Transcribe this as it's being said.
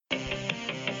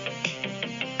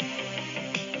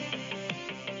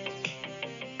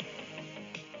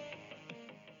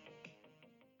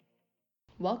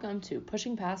Welcome to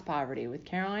Pushing Past Poverty with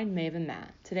Caroline, Maeve, and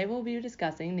Matt. Today we'll be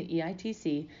discussing the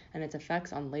EITC and its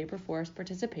effects on labor force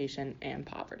participation and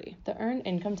poverty. The Earned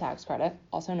Income Tax Credit,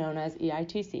 also known as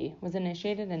EITC, was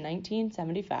initiated in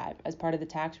 1975 as part of the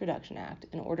Tax Reduction Act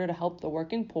in order to help the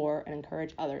working poor and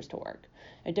encourage others to work.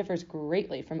 It differs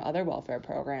greatly from other welfare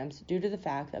programs due to the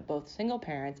fact that both single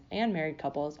parents and married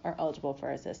couples are eligible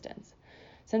for assistance.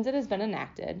 Since it has been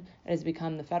enacted, it has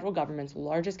become the federal government's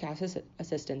largest cash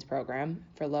assistance program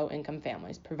for low-income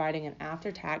families, providing an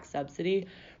after-tax subsidy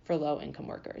for low-income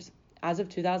workers. As of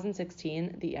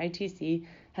 2016, the EITC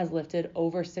has lifted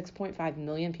over 6.5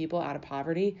 million people out of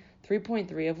poverty,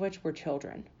 3.3 of which were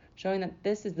children, showing that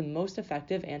this is the most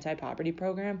effective anti-poverty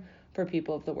program for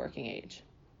people of the working age.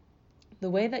 The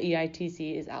way that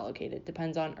EITC is allocated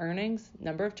depends on earnings,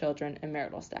 number of children, and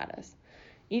marital status.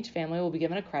 Each family will be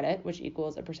given a credit, which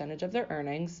equals a percentage of their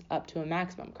earnings, up to a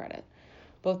maximum credit.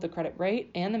 Both the credit rate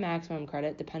and the maximum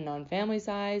credit depend on family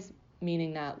size,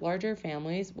 meaning that larger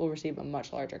families will receive a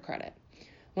much larger credit.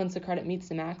 Once the credit meets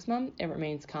the maximum, it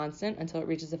remains constant until it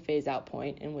reaches a phase-out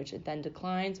point, in which it then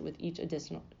declines with each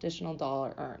additional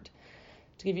dollar earned.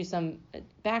 To give you some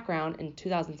background, in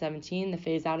 2017, the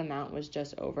phase-out amount was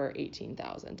just over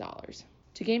 $18,000.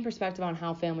 To gain perspective on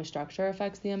how family structure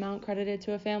affects the amount credited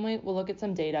to a family, we'll look at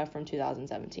some data from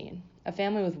 2017. A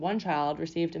family with one child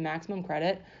received a maximum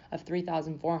credit of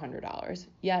 $3,400,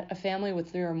 yet a family with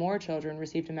 3 or more children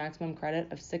received a maximum credit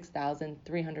of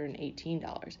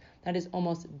 $6,318. That is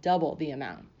almost double the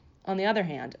amount. On the other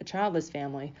hand, a childless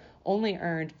family only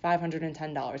earned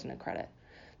 $510 in a credit.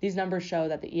 These numbers show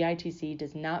that the EITC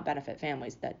does not benefit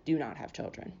families that do not have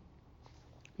children.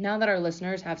 Now that our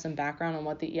listeners have some background on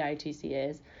what the EITC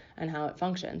is and how it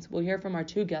functions, we'll hear from our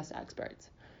two guest experts.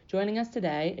 Joining us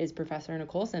today is Professor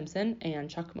Nicole Simpson and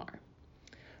Chuck Marr.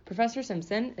 Professor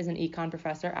Simpson is an econ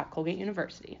professor at Colgate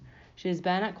University. She has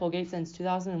been at Colgate since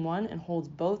 2001 and holds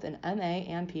both an MA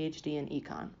and PhD in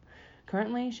econ.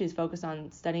 Currently, she's focused on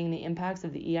studying the impacts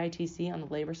of the EITC on the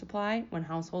labor supply when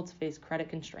households face credit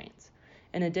constraints.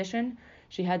 In addition,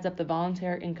 she heads up the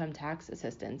Volunteer Income Tax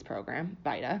Assistance Program,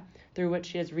 VITA, through which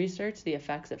she has researched the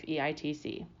effects of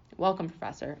EITC. Welcome,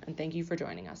 Professor, and thank you for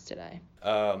joining us today.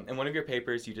 In one of your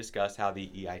papers, you discuss how the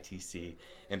EITC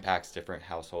impacts different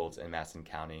households in Madison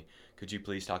County. Could you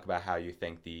please talk about how you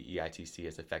think the EITC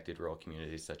has affected rural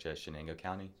communities such as Shenango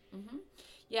County? Mm-hmm.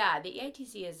 Yeah, the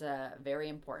EITC is a very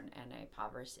important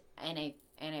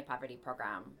anti-poverty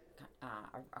program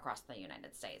across the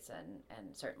United States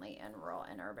and certainly in rural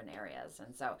and urban areas.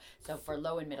 And so for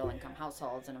low and middle income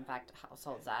households, and in fact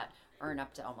households that earn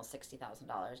up to almost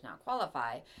 $60,000 now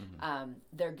qualify,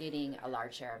 they're getting a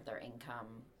large share of their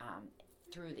income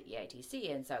through the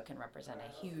EITC, and so it can represent a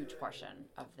huge portion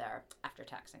of their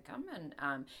after-tax income.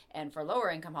 And for lower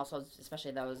income households,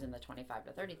 especially those in the $25,000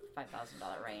 to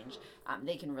 $35,000 range,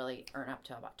 they can really earn up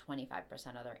to about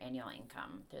 25% of their annual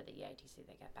income through the EITC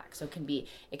they get back. So it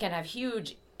can have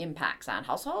huge impacts on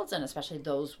households, and especially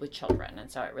those with children. And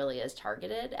so it really is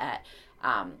targeted at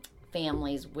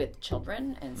families with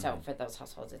children, and so for those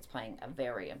households it's playing a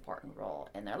very important role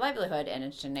in their livelihood. And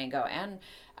in Shenango and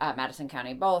Madison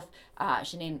County both,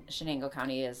 Shenango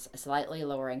County is slightly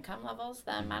lower income levels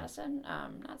than Madison,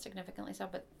 not significantly so,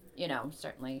 but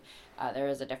certainly there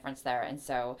is a difference there. And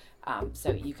so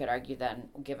you could argue then,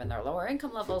 given their lower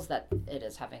income levels, that it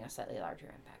is having a slightly larger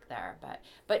impact there.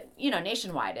 But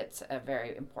nationwide, it's a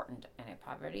very important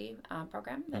anti-poverty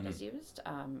program that is used,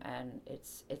 and it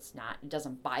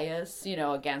doesn't bias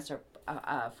against or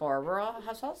for rural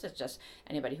households. It's just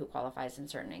anybody who qualifies in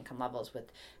certain income levels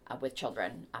with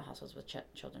children, households with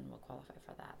children will qualify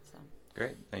for that. So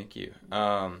great, thank you.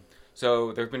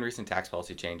 So there have been recent tax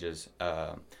policy changes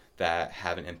that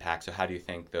have an impact. So how do you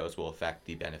think those will affect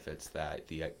the benefits that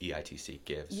the EITC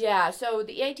gives? Yeah, so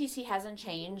the EITC hasn't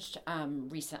changed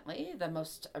recently. The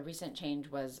most recent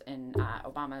change was in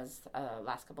Obama's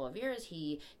last couple of years.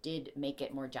 He did make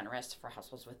it more generous for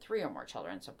households with 3 or more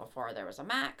children. So before there was a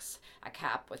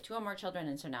cap with 2 or more children,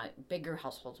 and so now bigger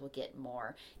households will get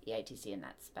more EITC, and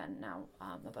that's been now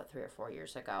about 3 or 4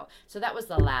 years ago. So that was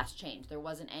the last change. There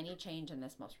wasn't any change in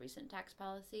this most recent tax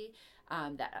policy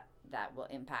that will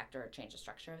impact or change the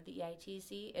structure of the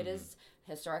EITC. It is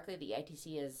historically, the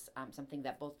EITC is something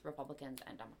that both Republicans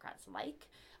and Democrats like.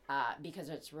 because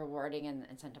it's rewarding and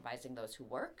incentivizing those who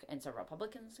work. And so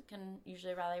Republicans can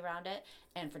usually rally around it.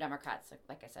 And for Democrats,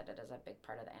 like I said, it is a big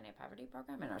part of the anti-poverty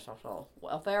program and our social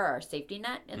welfare, our safety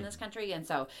net in this country. And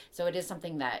so it is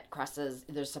something that crosses,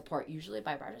 there's support usually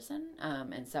bipartisan.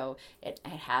 And so it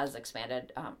has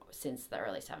expanded since the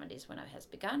early 70s when it has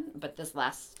begun. But this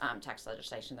last tax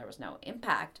legislation, there was no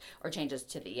impact or changes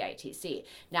to the EITC.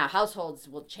 Now, households households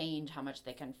will change how much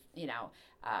they can,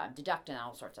 deduct and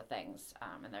all sorts of things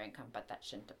in their income, but that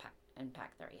shouldn't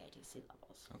impact their EITC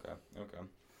levels. Okay.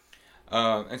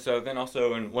 And so then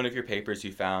also in one of your papers,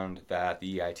 you found that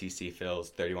the EITC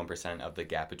fills 31% of the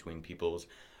gap between people's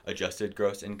adjusted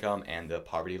gross income and the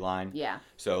poverty line. Yeah.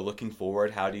 So looking forward,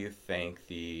 how do you think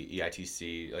the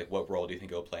EITC, like what role do you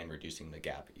think it will play in reducing the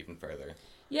gap even further?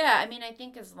 Yeah, I mean, I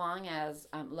think as long as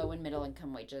low and middle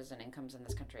income wages and incomes in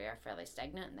this country are fairly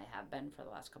stagnant, and they have been for the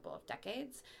last couple of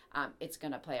decades, it's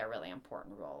going to play a really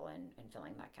important role in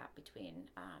filling that gap between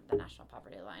the national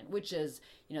poverty line, which is,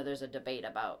 there's a debate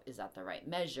about is that the right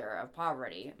measure of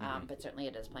poverty, but certainly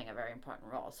it is playing a very important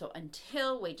role. So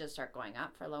until wages start going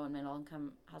up for low and middle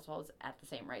income households at the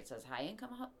same rates as high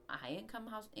income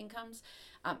incomes,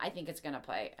 I think it's going to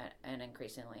play an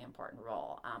increasingly important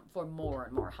role for more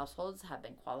and more households have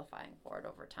been qualifying for it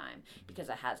over time, because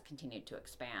it has continued to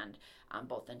expand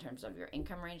both in terms of your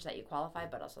income range that you qualify,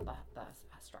 but also the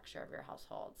structure of your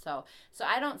household. So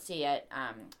I don't see it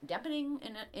dampening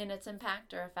in its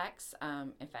impact or effects.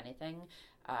 If anything,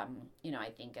 I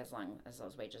think as long as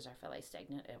those wages are fairly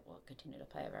stagnant, it will continue to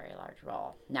play a very large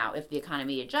role. Now, if the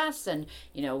economy adjusts and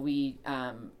we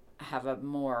have a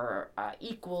more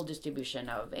equal distribution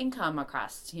of income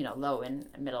across, low and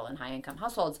middle and high income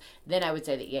households, then I would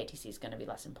say the EITC is going to be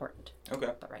less important. Okay.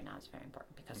 But right now it's very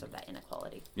important because of that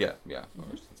inequality. Yeah, of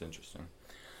course. That's interesting.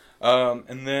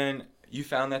 And then you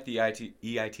found that the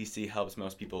EITC helps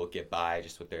most people get by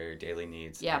just with their daily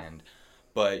needs. Yeah.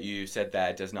 But you said that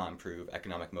it does not improve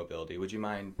economic mobility. Would you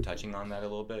mind touching on that a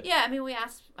little bit? Yeah, I mean, we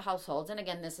asked households, and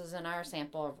again, this is in our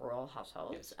sample of rural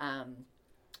households. Yes.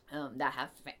 That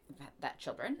have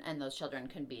children, and those children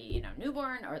can be,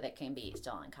 newborn, or they can be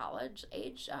still in college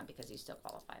age, because you still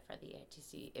qualify for the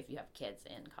EITC if you have kids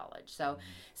in college. So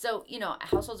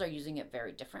households are using it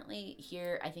very differently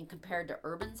here. I think compared to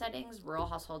urban settings, rural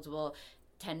households will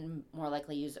tend more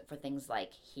likely use it for things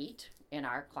like heat in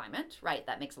our climate, right?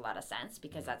 That makes a lot of sense,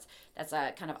 because that's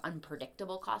a kind of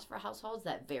unpredictable cost for households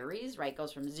that varies, right?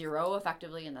 Goes from zero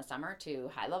effectively in the summer to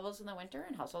high levels in the winter,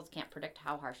 and households can't predict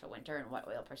how harsh a winter and what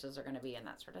oil prices are going to be and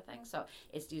that sort of thing. So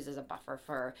it's used as a buffer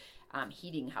for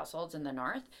heating households in the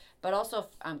north. But also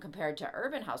compared to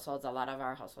urban households, a lot of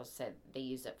our households say they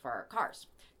use it for cars,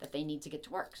 that they need to get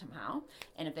to work somehow.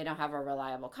 And if they don't have a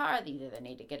reliable car, either they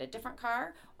need to get a different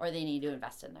car or they need to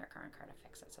invest in their current car to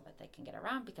fix it so that they can get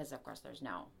around, because of course there's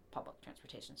no public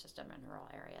transportation system in rural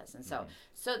areas. And so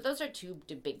those are two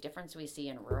big differences we see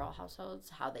in rural households,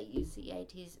 how they use the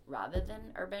EITs rather than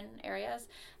urban areas.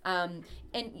 And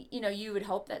you would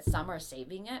hope that some are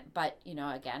saving it, but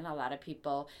again, a lot of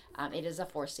people, it is a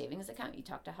forced savings account. You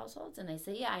talk to households and they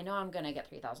say, yeah, I know I'm going to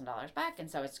get $3,000 back, and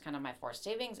so it's kind of my forced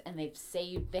savings, and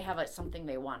they have something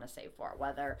they want to save for,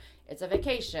 whether it's a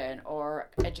vacation or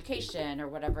education or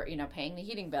whatever, paying the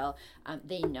heating bill.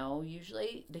 They know,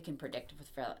 usually they can predict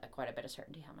with quite a bit of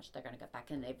certainty how much they're going to get back,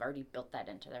 and they've already built that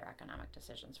into their economic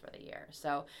decisions for the year.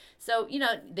 So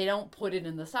they don't put it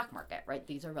in the stock market, right?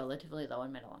 These are relatively low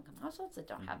and middle income households that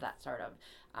don't have that sort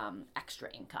of extra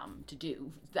income to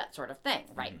do that sort of thing,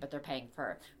 right? But they're paying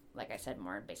for, like I said,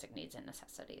 more basic needs and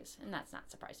necessities, and that's not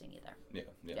surprising either.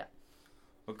 Yeah.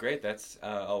 Well, great. That's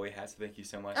all we had. So thank you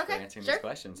so much for answering these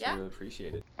questions. We really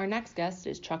appreciate it. Our next guest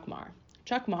is Chuck Marr.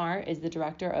 Chuck Marr is the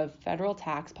Director of Federal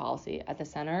Tax Policy at the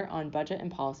Center on Budget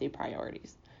and Policy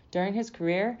Priorities. During his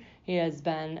career, he has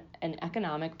been an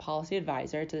economic policy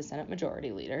advisor to the Senate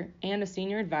Majority Leader and a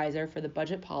senior advisor for the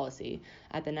budget policy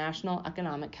at the National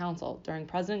Economic Council during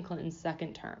President Clinton's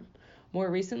second term.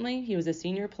 More recently, he was a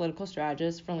senior political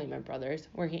strategist for Lehman Brothers,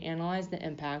 where he analyzed the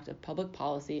impact of public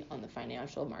policy on the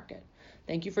financial market.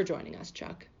 Thank you for joining us,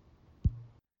 Chuck.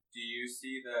 Do you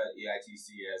see the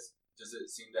EITC does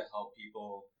it seem to help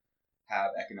people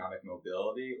have economic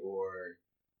mobility, or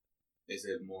is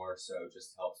it more so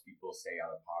just helps people stay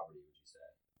out of poverty, would you say?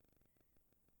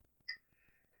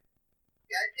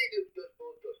 Yeah, I think it does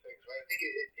both those things, right? I think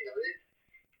it is,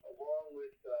 along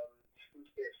with food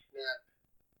stamp SNAP,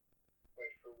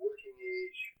 right, for working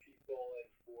age people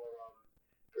and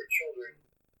for children,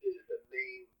 is the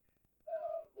main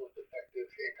most effective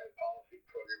anti-policy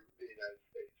program in the United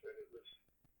States, right? It was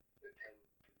 10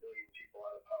 million people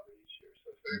out of poverty each year,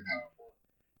 so it's very powerful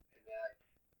in that.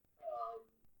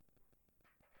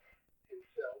 And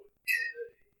so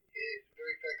it's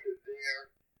very effective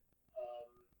there.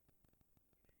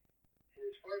 And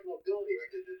as far as mobility,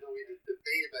 right, there's always this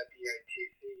debate about the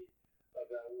EITC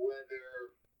about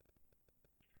whether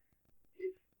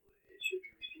it should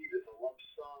be received as a lump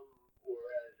sum or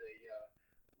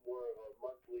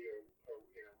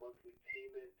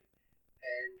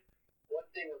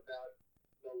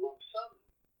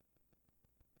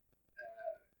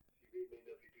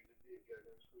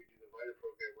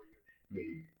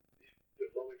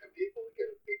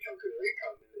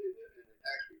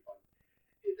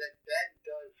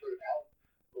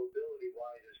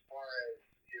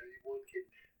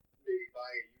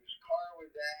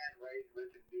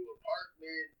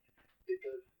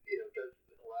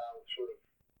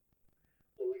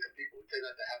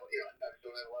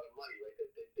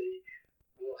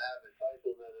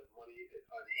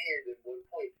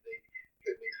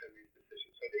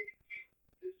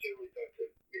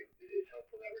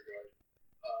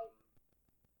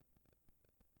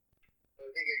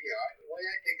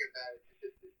that. It's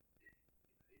just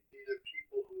these are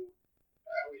people who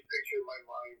I always picture in my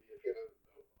mind. If you have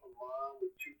a mom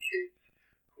with two kids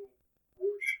who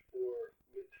works for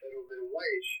federal minimum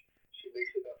wage, she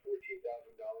makes about $14,000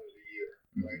 a year,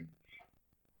 right?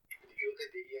 And if you look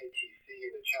at the EITC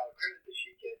and the child credit that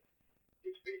she gets,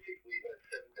 it's basically about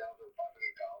 $7,500,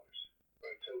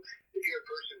 right? So if you're a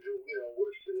person who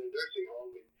works in a nursing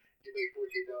home and you make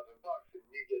 $14,000 and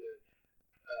you get a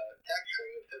tax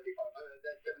credit of $7,500,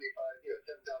 that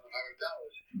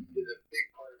 $7,500 is a big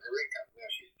part of her income. Now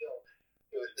she's still,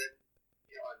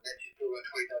 on net she's still about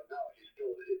 $20,000. She's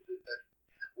still, that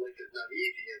life is not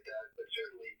easy at that, but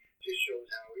certainly just shows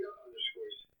how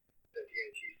underscores that the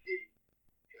ITC is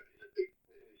a big,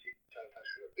 child tax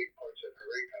credit, a big parts of her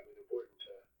income and important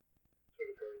to sort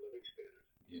of her living standards.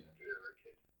 Yeah. Her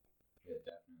kids. Yeah,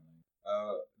 definitely.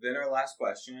 Then our last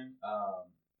question.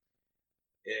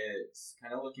 It's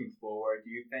kind of looking forward.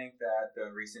 Do you think that the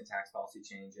recent tax policy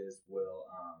changes will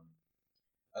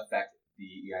affect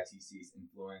the EITC's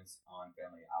influence on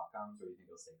family outcomes, or do you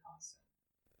think it'll stay constant?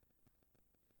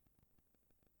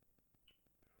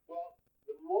 Well,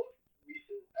 the most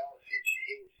recent policy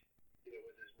change, with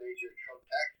this major Trump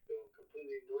tax bill,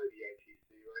 completely ignored the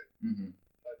ITC, right? Mm-hmm.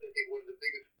 I think one of the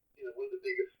biggest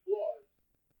flaws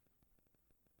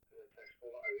in the tax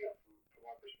bill, from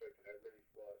our perspective, has many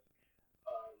flaws.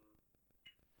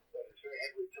 But it's very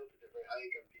heavily tilted to very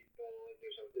high-income people, and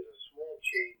there's a small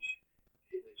change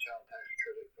in the child tax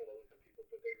credit for low-income people,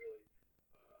 but they really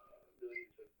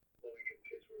millions of low-income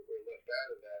kids were left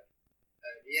out of that.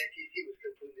 And the ITC was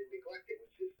completely neglected,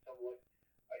 which is somewhat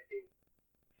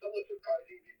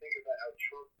surprising if you think about how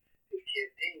Trump, his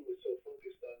campaign was so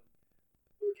focused on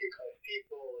working-class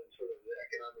people and sort of the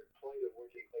economic plight of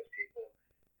working-class people,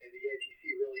 and the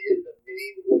ITC really is the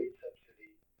main wage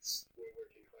subsidy for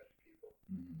working-class people.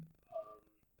 Mm-hmm.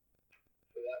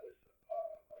 So that was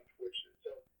unfortunate.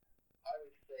 So I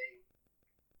would say,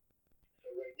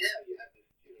 right now you have this,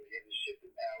 you have this shift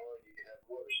in power, and you can have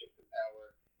more of a shift in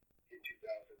power in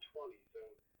 2020. So,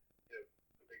 the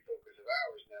big focus of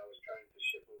ours now is trying to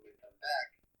shift momentum back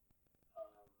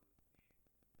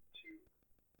to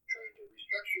trying to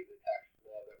restructure the tax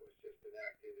law that was just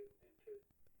enacted and to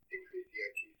increase the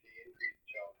ITC, increase the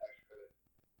child tax credit.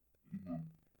 Mm-hmm.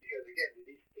 Because again,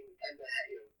 these things tend to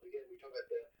have, again, we talk about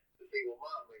the single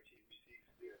mom, right? She receives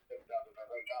 $7,500,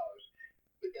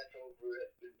 but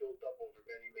it's been built up over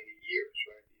many, many years,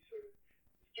 right? These sort of,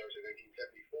 it starts in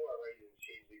 1974, right? And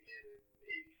changed again in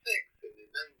 86 and in 90,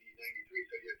 93.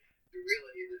 So you're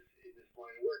really in this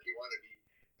line of work, you want to be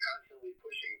constantly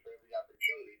pushing for every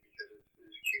opportunity because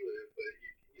it's cumulative, but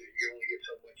you only get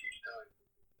so much each time.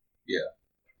 Yeah.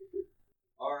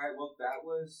 All right. Well, that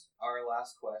was our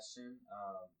last question.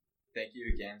 Thank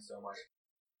you again so much.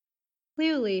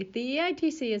 Clearly, the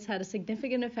EITC has had a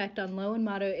significant effect on low and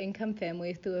moderate income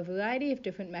families through a variety of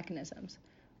different mechanisms.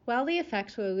 While the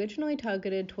effects were originally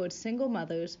targeted towards single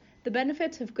mothers, the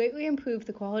benefits have greatly improved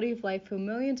the quality of life for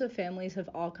millions of families of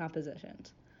all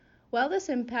compositions. While this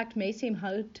impact may seem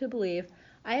hard to believe,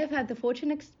 I have had the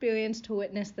fortunate experience to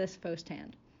witness this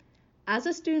firsthand. As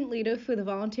a student leader for the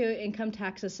Volunteer Income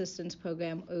Tax Assistance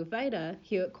Program, or VITA,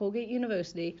 here at Colgate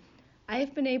University, I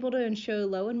have been able to ensure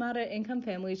low and moderate income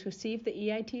families receive the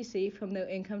EITC from their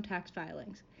income tax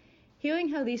filings. Hearing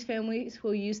how these families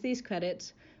will use these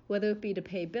credits, whether it be to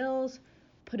pay bills,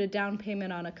 put a down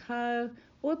payment on a car,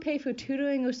 or pay for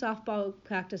tutoring or softball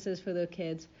practices for their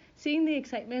kids, seeing the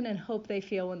excitement and hope they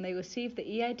feel when they receive the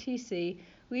EITC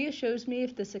reassures me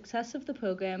of the success of the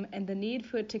program and the need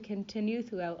for it to continue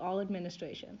throughout all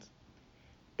administrations.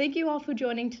 Thank you all for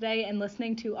joining today and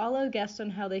listening to all our guests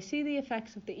on how they see the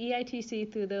effects of the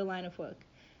EITC through their line of work.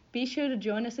 Be sure to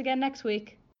join us again next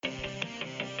week.